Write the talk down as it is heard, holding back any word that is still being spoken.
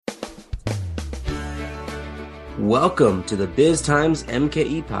Welcome to the Biz Times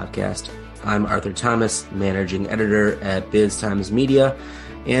MKE podcast. I'm Arthur Thomas, managing editor at Biz Times Media,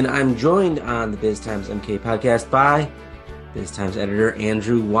 and I'm joined on the Biz Times MKE podcast by Biz Times editor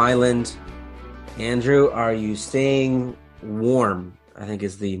Andrew Weiland. Andrew, are you staying warm? I think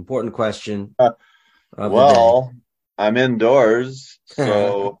is the important question. Well, I'm indoors,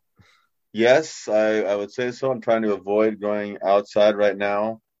 so yes, I would say so. I'm trying to avoid going outside right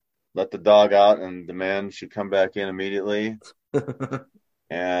now. Let the dog out, and the man should come back in immediately.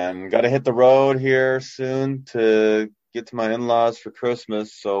 And got to hit the road here soon to get to my in-laws for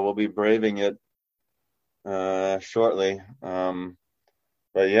Christmas, so we'll be braving it shortly.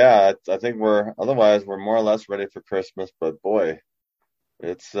 But yeah, I think we're more or less ready for Christmas. But boy,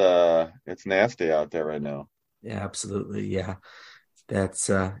 it's nasty out there right now. Yeah, absolutely. Yeah, that's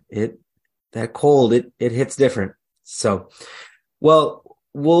it. That cold, it hits different. So, well,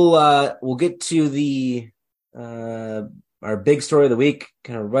 we'll get to the our big story of the week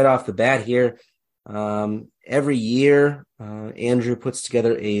kind of right off the bat here. Every year, Andrew puts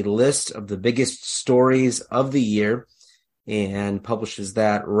together a list of the biggest stories of the year and publishes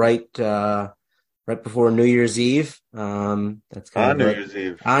that right before New Year's Eve. That's kind On of New Year's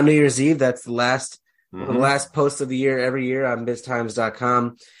Eve. On New Year's Eve, that's the last one of the Mhm. last posts of the year every year on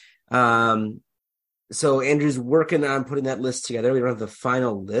biztimes.com. So Andrew's working on putting that list together. We don't have the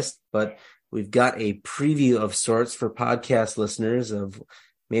final list, but we've got a preview of sorts for podcast listeners of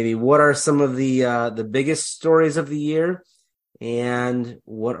maybe what are some of the biggest stories of the year and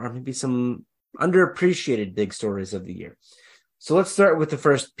what are maybe some underappreciated big stories of the year. So let's start with the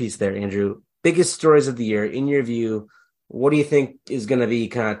first piece there, Andrew. Biggest stories of the year, in your view, what do you think is going to be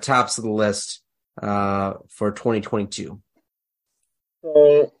kind of tops of the list for 2022?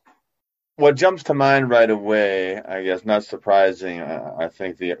 So what jumps to mind right away, I guess, not surprising, I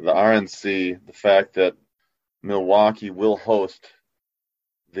think the RNC, the fact that Milwaukee will host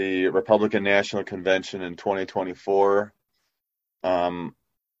the Republican National Convention in 2024.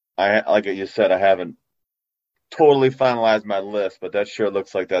 Like you said, I haven't totally finalized my list, but that sure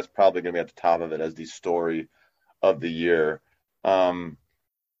looks like that's probably going to be at the top of it as the story of the year. And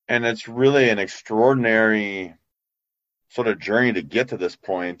it's really an extraordinary sort of journey to get to this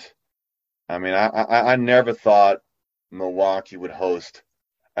point. I mean, I never thought Milwaukee would host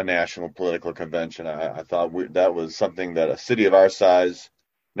a national political convention. I thought that was something that a city of our size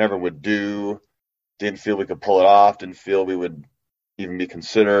never would do. Didn't feel we could pull it off. Didn't feel we would even be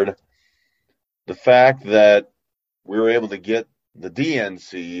considered. The fact that we were able to get the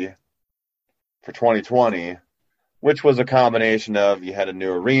DNC for 2020, which was a combination of you had a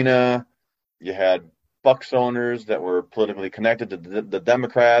new arena, you had Bucks owners that were politically connected to the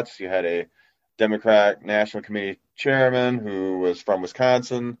Democrats, you had a Democrat National Committee chairman who was from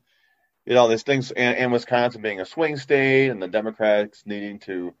Wisconsin, these things, and Wisconsin being a swing state and the Democrats needing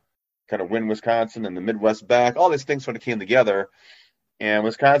to kind of win Wisconsin and the Midwest back, all these things sort of came together, and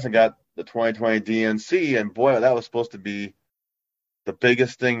Wisconsin got the 2020 DNC, and boy, that was supposed to be the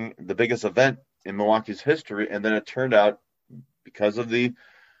biggest thing, the biggest event in Milwaukee's history, and then it turned out, because of the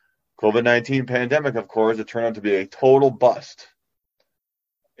COVID-19 pandemic, of course, it turned out to be a total bust.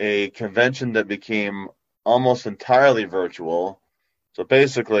 A convention that became almost entirely virtual. So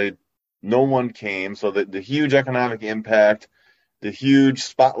basically, no one came. So the huge economic impact, the huge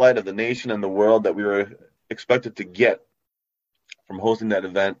spotlight of the nation and the world that we were expected to get from hosting that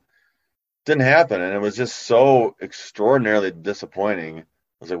event didn't happen. And it was just so extraordinarily disappointing. I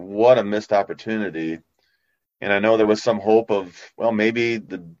was like, what a missed opportunity. And I know there was some hope of, well, maybe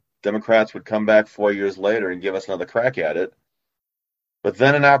the Democrats would come back 4 years later and give us another crack at it. But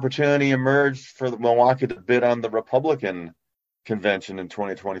then an opportunity emerged for Milwaukee to bid on the Republican convention in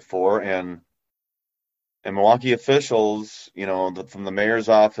 2024, and Milwaukee officials, from the mayor's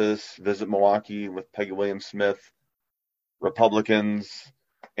office, Visit Milwaukee with Peggy Williams-Smith, Republicans,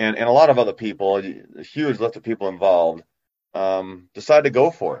 and a lot of other people, a huge list of people involved, decided to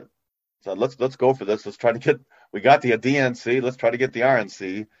go for it. So let's go for this. Let's try to we got the DNC. Let's try to get the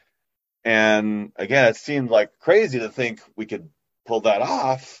RNC. And again, it seemed like crazy to think we could pull that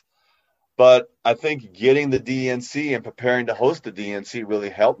off, but I think getting the DNC and preparing to host the DNC really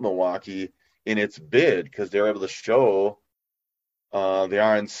helped Milwaukee in its bid, because they were able to show the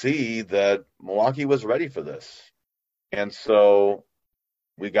RNC that Milwaukee was ready for this, and so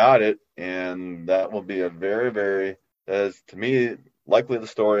we got it, and that will be a very, very, that is to me likely the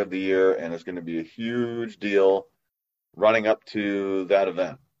story of the year, and it's going to be a huge deal running up to that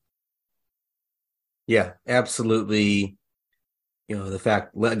event. Yeah, absolutely. The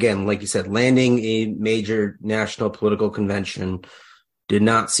fact, again, like you said, landing a major national political convention did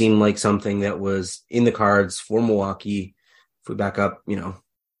not seem like something that was in the cards for Milwaukee. If we back up,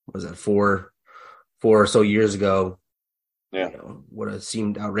 was that 4 or so years ago? Yeah. Would have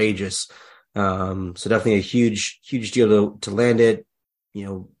seemed outrageous. So definitely a huge, huge deal to land it.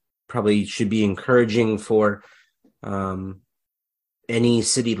 Probably should be encouraging for any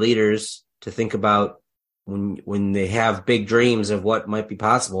city leaders to think about when they have big dreams of what might be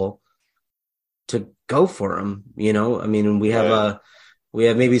possible to go for them. We have we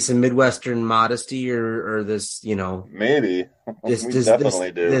have maybe some Midwestern modesty or this, maybe we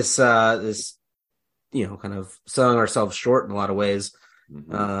definitely do this kind of selling ourselves short in a lot of ways.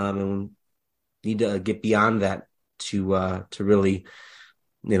 Mm-hmm. And need to get beyond that to really,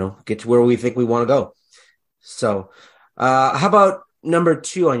 get to where we think we want to go. So, how about number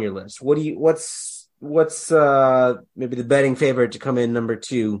 2 on your list? What's maybe the betting favorite to come in number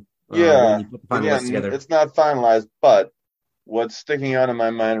 2? Yeah, when you put the final list together? It's not finalized, but what's sticking out in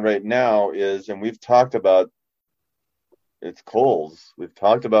my mind right now is, and we've talked about, it's Kohl's. We've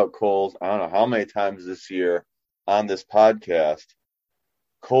talked about Kohl's, I don't know how many times this year on this podcast.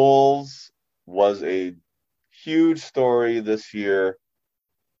 Kohl's was a huge story this year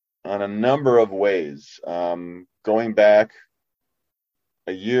on a number of ways. Going back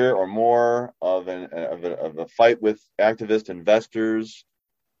a year or more of a fight with activist investors,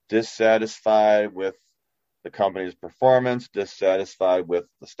 dissatisfied with the company's performance, dissatisfied with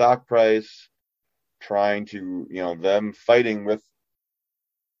the stock price, trying to, them fighting with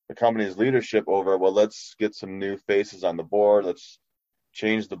the company's leadership over, well, let's get some new faces on the board. Let's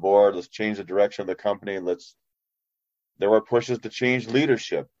change the board. Let's change the direction of the company. There were pushes to change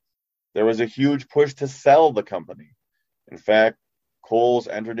leadership. There was a huge push to sell the company. In fact, Kohl's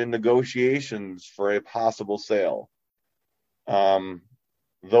entered in negotiations for a possible sale.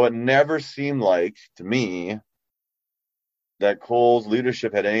 Though it never seemed like, to me, that Kohl's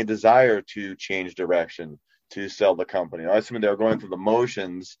leadership had any desire to change direction, to sell the company. I assume they were going through the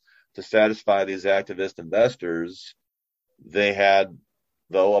motions to satisfy these activist investors. They had,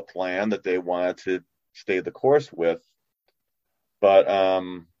 though, a plan that they wanted to stay the course with. But,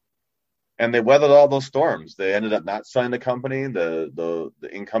 and they weathered all those storms. They ended up not selling the company. The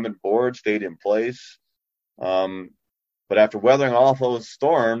incumbent board stayed in place. But after weathering all those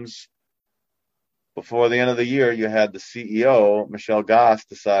storms, before the end of the year, you had the CEO, Michelle Gass,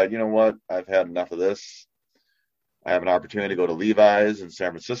 decide, you know what, I've had enough of this. I have an opportunity to go to Levi's in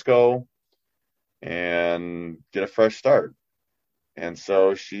San Francisco and get a fresh start. And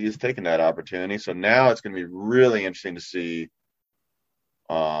so she's taken that opportunity. So now it's going to be really interesting to see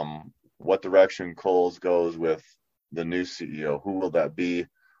what direction Kohl's goes with the new CEO. Who will that be?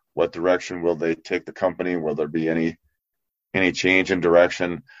 What direction will they take the company? Will there be any change in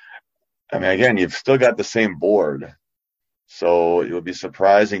direction? I mean, again, you've still got the same board. So it would be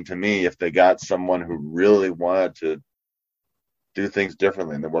surprising to me if they got someone who really wanted to do things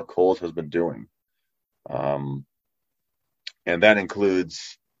differently than what Kohl's has been doing. And that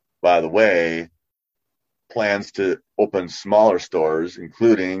includes, by the way, plans to open smaller stores,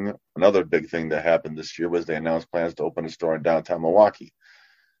 including another big thing that happened this year was they announced plans to open a store in downtown Milwaukee.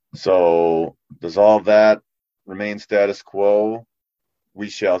 So does all of that remain status quo? We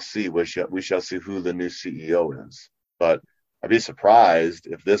shall see. We shall see who the new CEO is. But I'd be surprised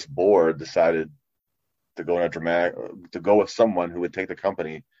if this board decided to go with someone who would take the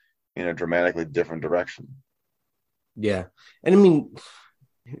company in a dramatically different direction. Yeah, and I mean,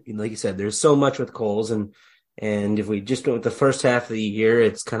 like you said, there's so much with Kohl's, and if we just go with the first half of the year,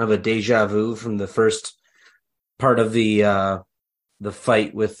 it's kind of a deja vu from the first part of the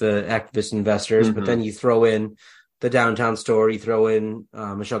fight with the activist investors. Mm-hmm. But then you throw in the downtown store, you throw in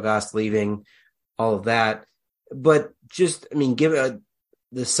Michelle Gass leaving, all of that. But just, I mean, given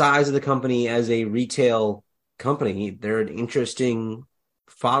the size of the company as a retail company, they're an interesting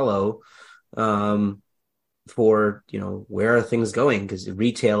follow for, where are things going? Because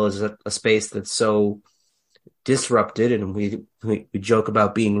retail is a space that's so disrupted, and we joke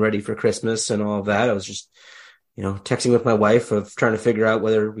about being ready for Christmas and all of that. I was just, texting with my wife of trying to figure out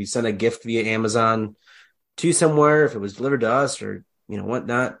whether we sent a gift via Amazon to somewhere, if it was delivered to us or,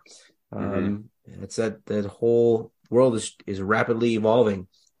 whatnot. It's that the whole world is rapidly evolving.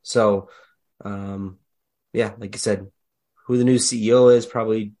 So, yeah, like you said, who the new CEO is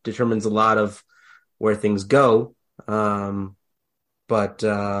probably determines a lot of where things go. But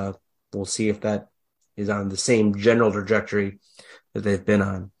we'll see if that is on the same general trajectory that they've been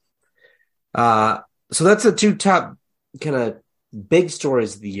on. So that's the two top kind of big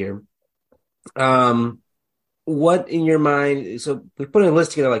stories of the year. What in your mind? So we put a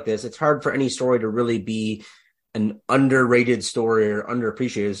list together like this. It's hard for any story to really be an underrated story or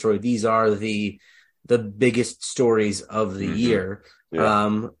underappreciated story. These are the biggest stories of the year.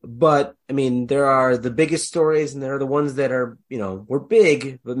 Yeah. But I mean, there are the biggest stories, and there are the ones that are, were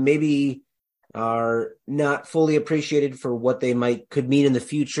big, but maybe are not fully appreciated for what they could mean in the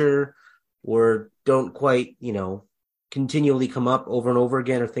future, or don't quite, continually come up over and over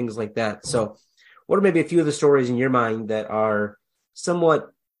again, or things like that. So what are maybe a few of the stories in your mind that are somewhat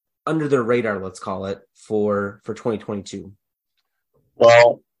under the radar, let's call it, for 2022?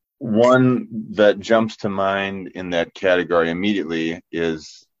 Well, one that jumps to mind in that category immediately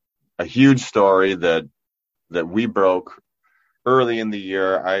is a huge story that we broke early in the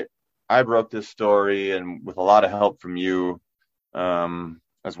year. I broke this story, and with a lot of help from you,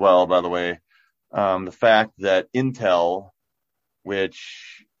 as well, by the way. The fact that Intel,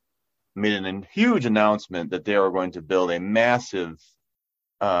 which made a huge announcement that they were going to build a massive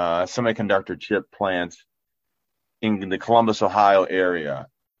semiconductor chip plant in the Columbus, Ohio area,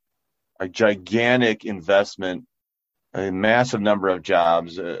 a gigantic investment, a massive number of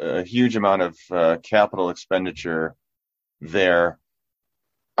jobs, a huge amount of capital expenditure there.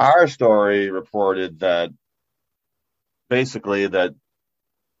 Our story reported that basically that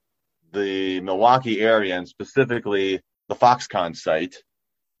the Milwaukee area, and specifically the Foxconn site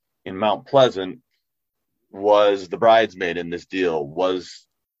in Mount Pleasant, was the bridesmaid in this deal, was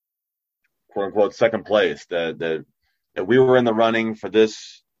quote unquote second place, that we were in the running for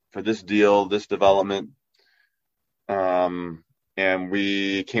this deal, this development. And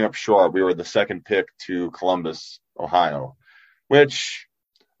we came up short. We were the second pick to Columbus, Ohio, which,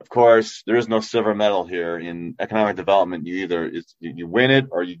 of course, there is no silver medal here in economic development. You either you win it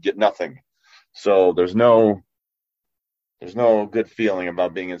or you get nothing. So there's no good feeling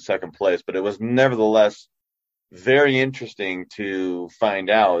about being in second place. But it was nevertheless very interesting to find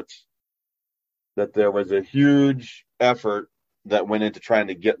out that there was a huge effort that went into trying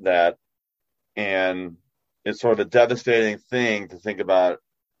to get that. And it's sort of a devastating thing to think about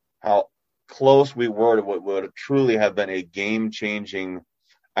how close we were to what would truly have been a game-changing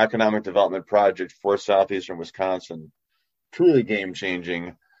economic development project for southeastern Wisconsin. Truly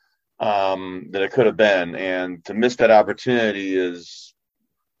game-changing, that it could have been. And to miss that opportunity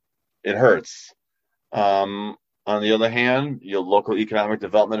it hurts. On the other hand, local economic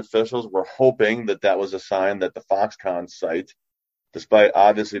development officials were hoping that was a sign that the Foxconn site, despite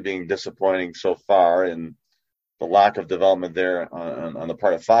obviously being disappointing so far in the lack of development there on the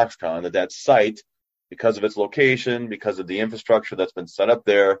part of Foxconn, that site, because of its location, because of the infrastructure that's been set up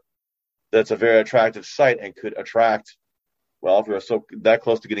there, that's a very attractive site and could attract, well, if we were that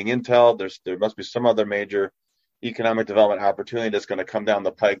close to getting Intel, there must be some other major economic development opportunity that's going to come down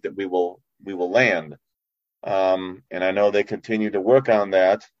the pike that we will land. And I know they continue to work on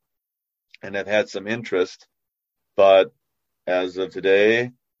that and have had some interest, but as of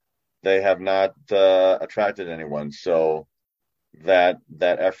today, they have not attracted anyone. So that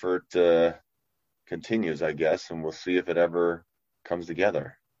effort continues, I guess, and we'll see if it ever comes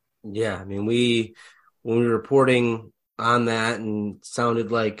together. Yeah, I mean, when we were reporting on that, and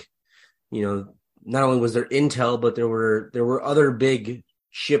sounded like, not only was there Intel, but there were other big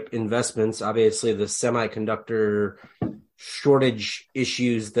chip investments. Obviously, the semiconductor shortage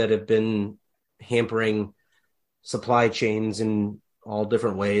issues that have been hampering supply chains in all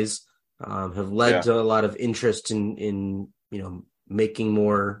different ways have led to a lot of interest in making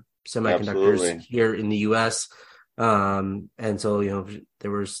more semiconductors Absolutely. here in the U.S. And so,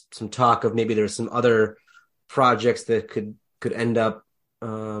 there was some talk of maybe there's some other projects that could end up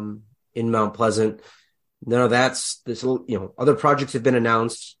in Mount Pleasant. None of other projects have been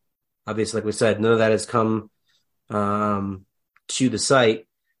announced. Obviously, like we said, none of that has come to the site.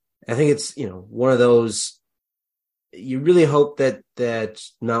 I think it's, one of those, you really hope that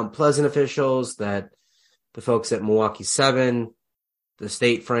Mount Pleasant officials, that the folks at Milwaukee 7, the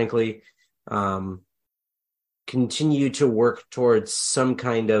state, frankly, continue to work towards some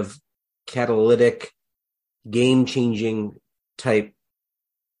kind of catalytic, game-changing type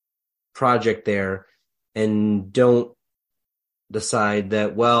project there, and don't decide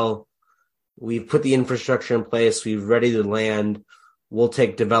that, well, we've put the infrastructure in place, we've ready to land, we'll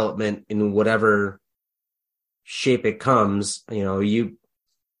take development in whatever shape it comes. You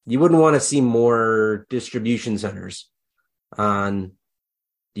wouldn't want to see more distribution centers on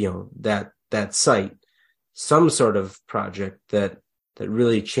that site. Some sort of project that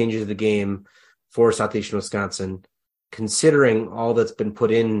really changes the game for southeastern Wisconsin, considering all that's been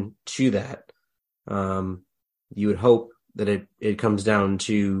put into that. You would hope that it comes down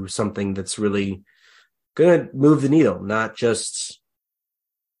to something that's really going to move the needle, not just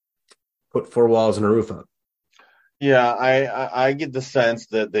put 4 walls and a roof up. Yeah, I get the sense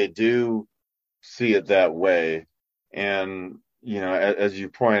that they do see it that way. And, as you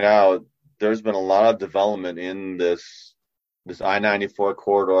point out, there's been a lot of development in this I-94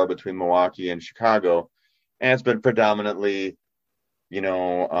 corridor between Milwaukee and Chicago. And it's been predominantly, you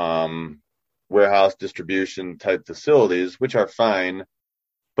know, um, warehouse distribution type facilities, which are fine,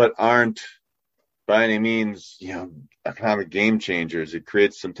 but aren't by any means, economic game changers. It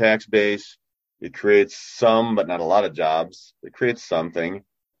creates some tax base. It creates some, but not a lot of jobs. It creates something.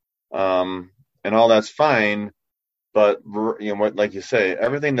 Um, and all that's fine. But, like you say,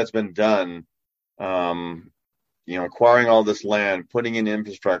 everything that's been done, um, acquiring all this land, putting in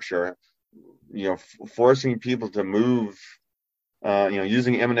infrastructure, forcing people to move,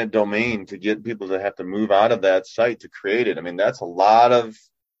 using eminent domain to get people to have to move out of that site to create it. I mean, that's a lot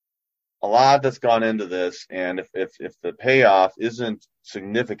that's gone into this. And if the payoff isn't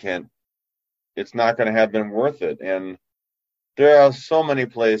significant, it's not going to have been worth it. And there are so many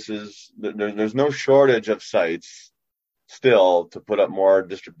places, there's no shortage of sites still to put up more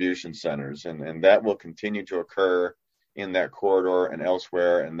distribution centers, and that will continue to occur in that corridor and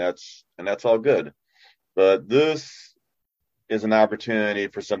elsewhere, and that's all good. But this is an opportunity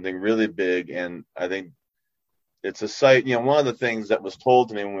for something really big, and I think it's a site. One of the things that was told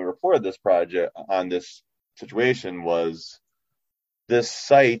to me when we reported this project on this situation was this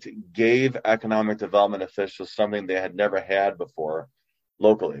site gave economic development officials something they had never had before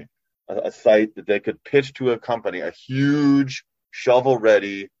locally, a site that they could pitch to a company, a huge shovel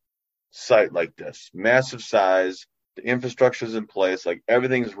ready site like this, massive size, the infrastructure's in place, like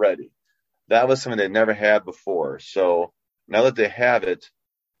everything's ready. That was something they never had before. So now that they have it,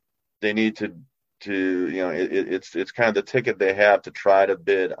 they need to it's kind of the ticket they have to try to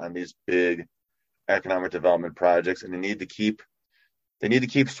bid on these big economic development projects, and they need to keep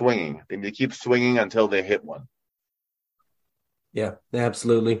swinging. They need to keep swinging until they hit one. Yeah,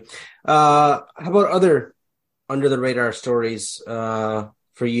 absolutely. How about other under the radar stories for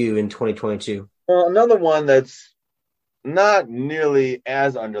you in 2022? Well, another one that's not nearly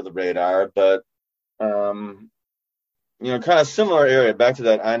as under the radar, but kind of similar area, back to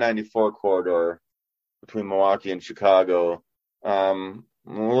that I-94 corridor between Milwaukee and Chicago. Well,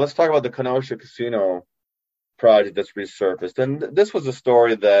 let's talk about the Kenosha Casino project that's resurfaced. And this was a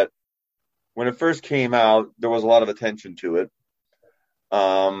story that when it first came out, there was a lot of attention to it.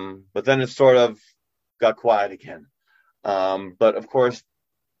 But then it sort of got quiet again. But of course,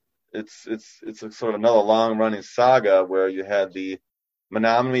 it's a sort of another long running saga where you had the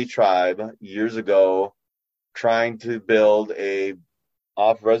Menominee tribe years ago trying to build a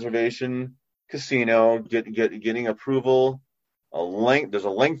off reservation casino, getting approval. There's a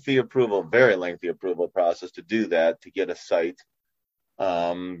lengthy approval, very lengthy approval process to do that, to get a site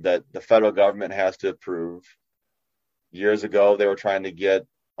that the federal government has to approve. Years ago, they were trying to get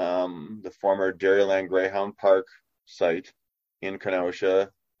the former Dairyland Greyhound Park site in Kenosha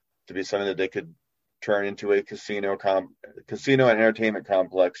to be something that they could turn into a casino and entertainment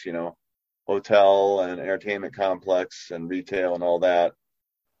complex, hotel and entertainment complex and retail and all that.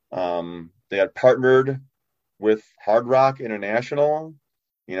 They had partnered with Hard Rock International,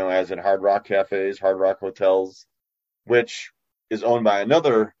 as in Hard Rock cafes, Hard Rock hotels, which is owned by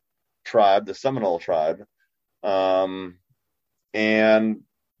another tribe, the Seminole tribe. And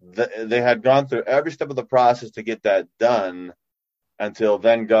they had gone through every step of the process to get that done until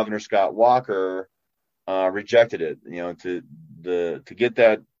then Governor Scott Walker rejected it. To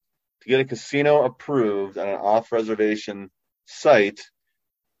get a casino approved on an off-reservation site,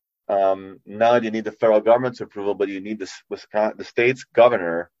 not only do you need the federal government's approval, but you need the state's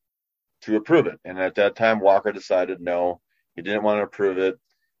governor to approve it. And at that time, Walker decided no, he didn't want to approve it.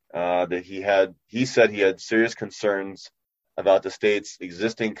 That he said he had serious concerns about the state's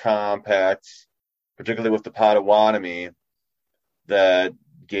existing compacts, particularly with the Potawatomi, that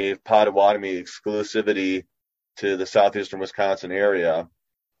gave Potawatomi exclusivity to the southeastern Wisconsin area,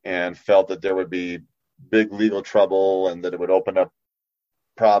 and felt that there would be big legal trouble and that it would open up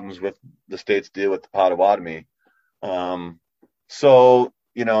problems with the state's deal with the Potawatomi. So,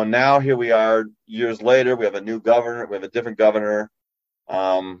 now here we are years later, we have a new governor, we have a different governor.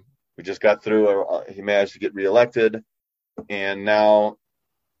 We just got through, he managed to get reelected, and now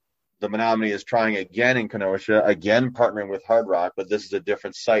the Menominee is trying again in Kenosha, again partnering with Hard Rock, but this is a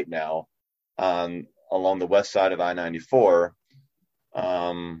different site now along the west side of I-94.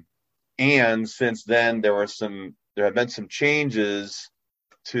 And since then, there have been some changes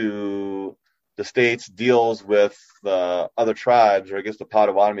to the state's deals with other tribes, or I guess the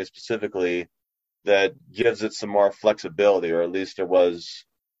Potawatomi specifically, that gives it some more flexibility, or at least there was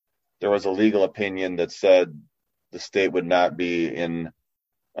a legal opinion that said the state would not be in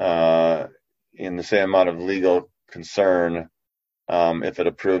the same amount of legal concern if it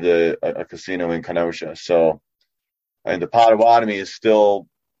approved a casino in Kenosha. So, the Potawatomi still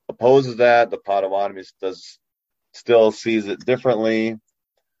opposes that. The Potawatomi still sees it differently.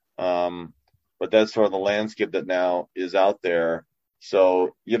 But that's sort of the landscape that now is out there.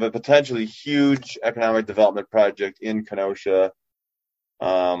 So you have a potentially huge economic development project in Kenosha.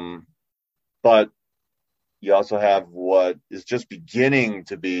 But you also have what is just beginning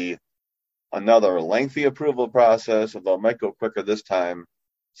to be another lengthy approval process, although it might go quicker this time,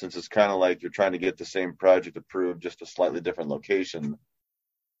 since it's kind of like you're trying to get the same project approved, just a slightly different location.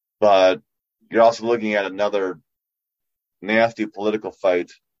 But you're also looking at another nasty political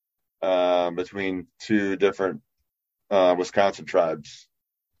fight between two different Wisconsin tribes.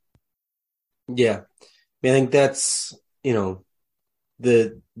 Yeah. I think that's,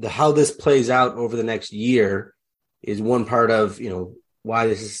 the how this plays out over the next year is one part of, why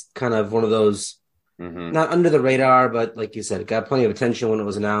this is kind of one of those not under the radar, but like you said, it got plenty of attention when it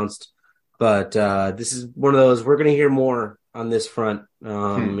was announced. But this is one of those, we're going to hear more on this front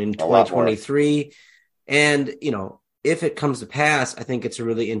in 2023. And, if it comes to pass, I think it's a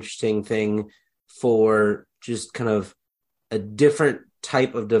really interesting thing for just kind of a different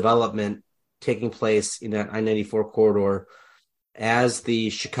type of development taking place in that I-94 corridor as the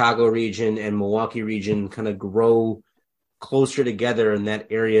Chicago region and Milwaukee region kind of grow closer together and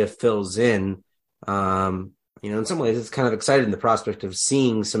that area fills in. In some ways, it's kind of exciting, the prospect of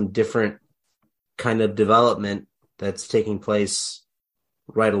seeing some different kind of development that's taking place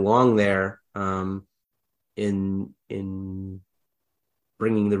right along there. In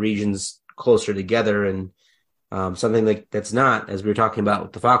bringing the regions closer together, and something that's not, as we were talking about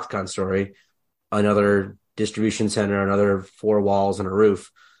with the Foxconn story, another distribution center, another 4 walls and a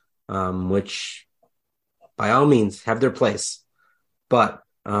roof, which by all means have their place. But,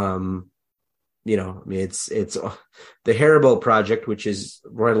 it's the Haribo project, which is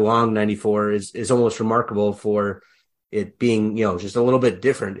right along 94 is almost remarkable for it being, just a little bit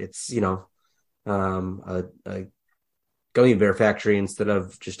different. It's, a gummy bear factory instead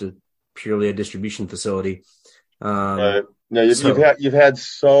of just purely a distribution facility. Right. No, you've had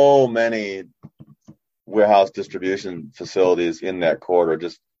so many warehouse distribution facilities in that corridor,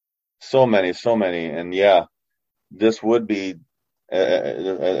 just so many, and this would be,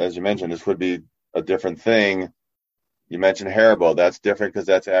 as you mentioned, this would be a different thing. You mentioned Haribo, that's different because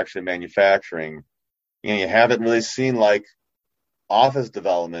that's actually manufacturing. You haven't really seen like office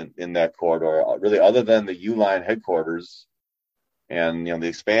development in that corridor, really, other than the Uline headquarters and the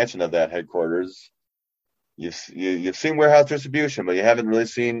expansion of that headquarters. You've seen warehouse distribution, but you haven't really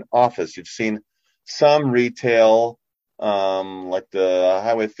seen office. You've seen some retail, like the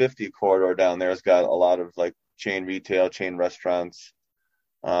Highway 50 corridor down there has got a lot of like chain retail, chain restaurants,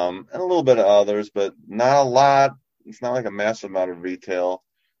 and a little bit of others, but not a lot. It's not like a massive amount of retail.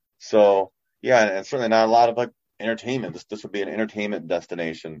 So and certainly not a lot of like entertainment. This would be an entertainment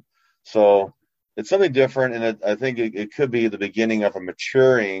destination. So it's something different, and I think it could be the beginning of a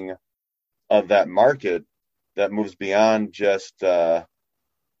maturing of that market that moves beyond just the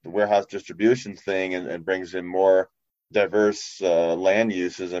warehouse distribution thing and brings in more diverse land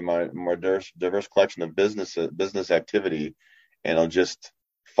uses and more diverse collection of business activity, and it'll just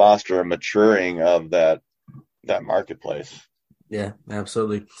foster a maturing of that marketplace. Yeah,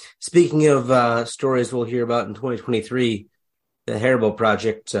 absolutely. Speaking of stories we'll hear about in 2023, the Haribo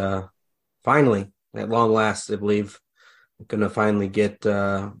project, finally, at long last, I believe, going to finally get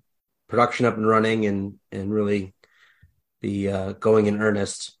production up and running and really be going in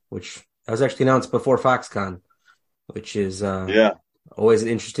earnest, which was actually announced before Foxconn, which is always an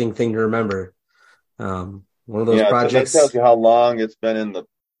interesting thing to remember. One of those projects. So that tells you how long it's been in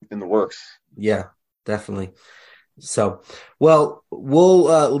the works. Yeah, definitely. So, well,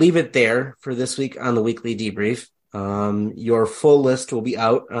 we'll leave it there for this week on the Weekly Debrief. Your full list will be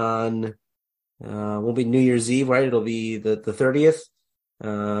out on, will be New Year's Eve, right? It'll be the 30th,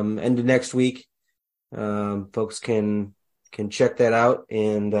 end of next week. Folks can check that out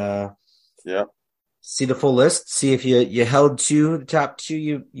and, see the full list, see if you held to the top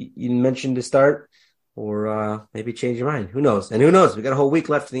 2 you mentioned to start, or maybe change your mind. Who knows? And who knows? We got a whole week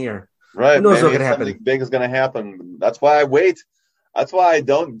left in the year. Right. Who knows Maybe what could happen? Something big is going to happen. That's why I wait. That's why I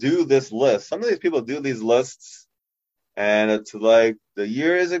don't do this list. Some of these people do these lists, and it's like the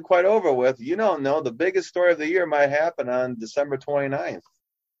year isn't quite over with. You don't know. The biggest story of the year might happen on December 29th.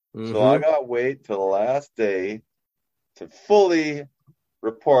 Mm-hmm. So I got to wait till the last day to fully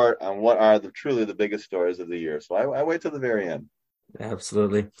report on what are truly the biggest stories of the year. So I wait till the very end.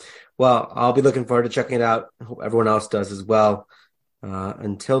 Absolutely. Well, I'll be looking forward to checking it out. I hope everyone else does as well.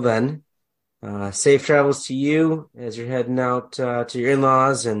 Until then, safe travels to you as you're heading out to your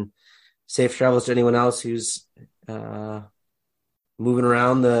in-laws, and safe travels to anyone else who's moving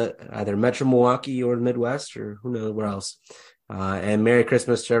around the either Metro Milwaukee or the Midwest or who knows where else. And Merry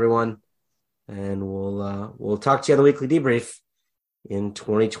Christmas to everyone. And we'll talk to you on the weekly debrief in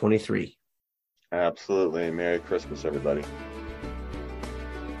 2023. Absolutely. Merry Christmas, everybody.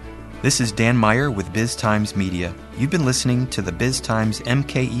 This is Dan Meyer with Biz Times Media. You've been listening to the Biz Times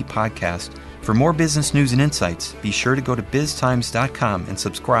MKE podcast. For more business news and insights, be sure to go to biztimes.com and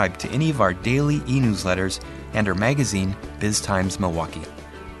subscribe to any of our daily e-newsletters and our magazine, Biz Times Milwaukee.